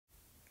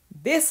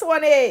This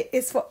one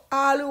is for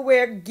all who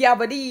wear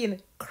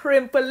gabardine,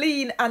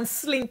 crimpline, and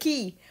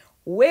slinky.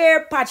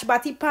 Wear patch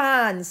batty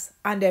pants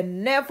and they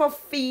never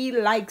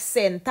feel like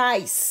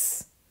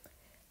sentice.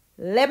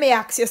 Let me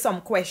ask you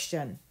some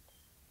question.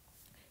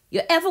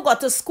 You ever go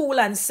to school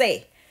and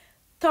say,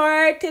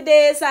 30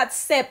 days at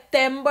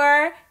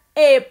September,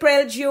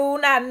 April,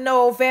 June, and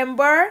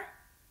November?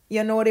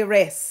 You know the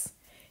rest.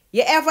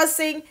 You ever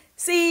sing,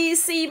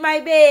 see, my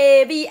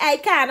baby, I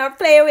cannot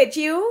play with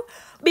you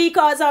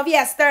because of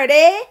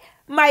yesterday,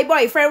 my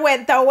boyfriend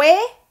went away?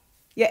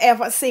 You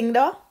ever sing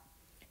though?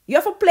 You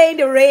ever play in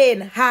the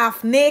rain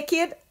half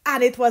naked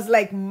and it was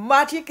like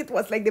magic? It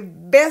was like the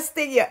best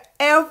thing you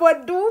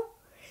ever do?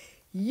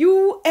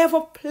 You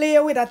ever play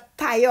with a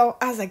tire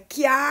as a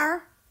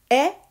car?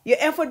 You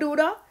ever do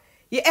that?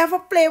 You ever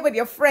play with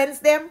your friends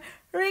them?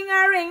 Ring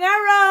a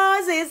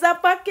roses, a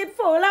pocket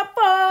full of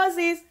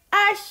posies.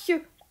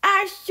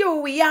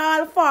 Ashu, we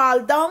all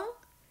fall down.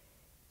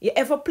 You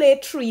ever play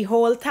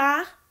three-hole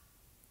tar?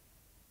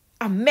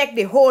 And make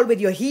the hole with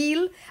your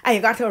heel and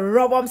you got to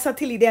rub them so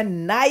till they're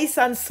nice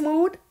and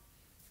smooth?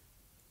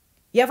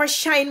 You ever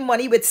shine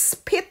money with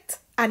spit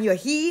on your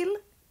heel?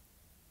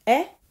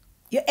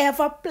 You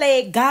ever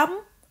play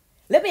gum?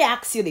 Let me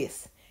ask you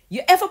this.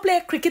 You ever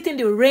play cricket in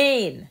the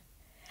rain?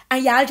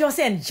 And y'all just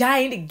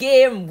enjoying the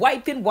game,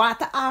 wiping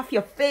water off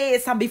your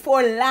face, and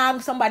before long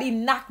somebody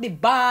knock the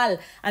ball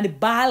and the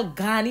ball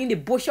gone in the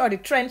bush or the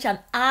trench and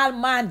all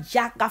man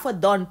Jack Gaffer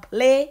done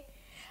play?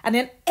 And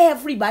then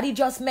everybody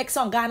just makes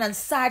some gun and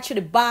search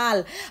the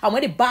ball. And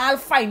when the ball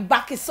find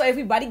back, so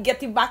everybody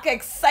getting back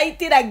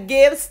excited and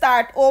game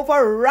start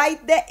over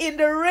right there in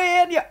the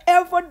rain. You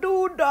ever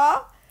do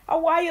that?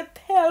 And why you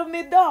tell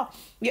me that?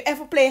 You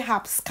ever play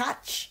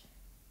hopscotch?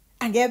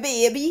 And get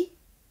baby?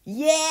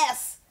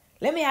 Yes.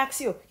 Let me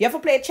ask you. You ever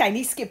play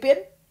Chinese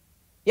skipping?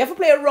 You ever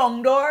play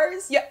wrong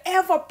doors? You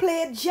ever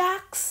play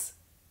jacks?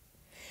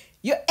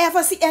 You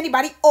ever see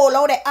anybody all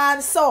out the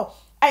answer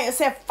and you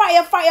say,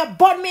 fire,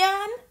 burn me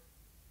on?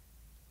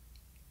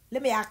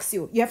 Let me ask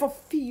you. You ever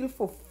feel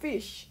for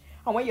fish?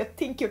 And when you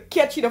think you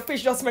catch the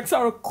fish just makes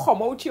her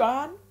come out your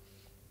hand?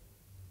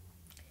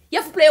 You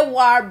ever play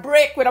war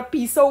break with a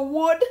piece of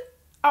wood?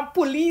 And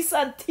police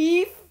and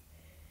thief?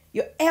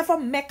 You ever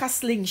make a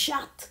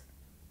slingshot?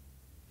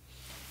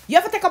 You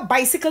ever take a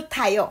bicycle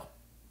tire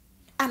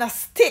and a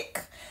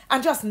stick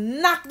and just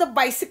knock the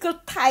bicycle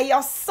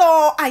tire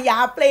so and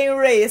you're playing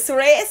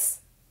race?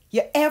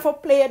 You ever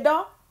play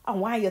that? And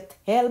why you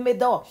tell me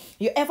that?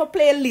 You ever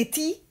play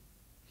litty?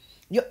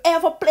 You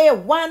ever play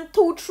 1,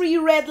 2, 3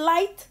 red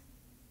light?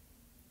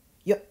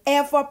 You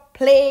ever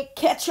play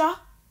catcher?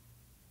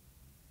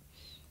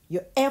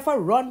 You ever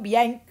run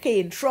behind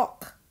cane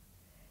truck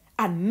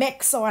and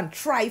make so and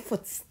try for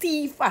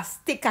Steve a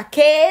stick a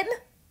cane?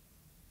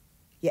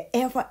 You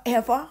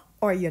ever,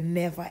 or you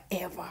never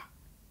ever?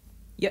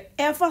 You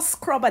ever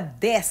scrub a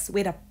desk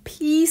with a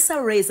piece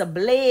of razor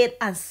blade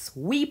and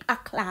sweep a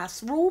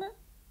classroom?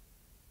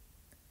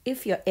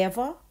 If you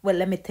ever, well,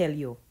 let me tell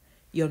you,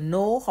 you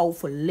know how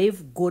to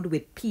live good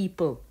with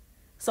people.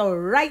 So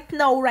right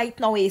now,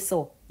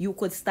 so you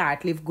could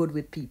start live good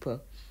with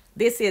people.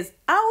 This is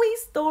Our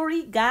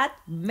Story Got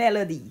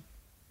Melody.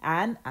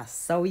 And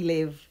that's how we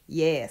live.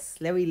 Yes,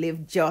 let me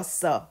live just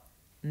so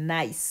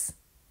nice.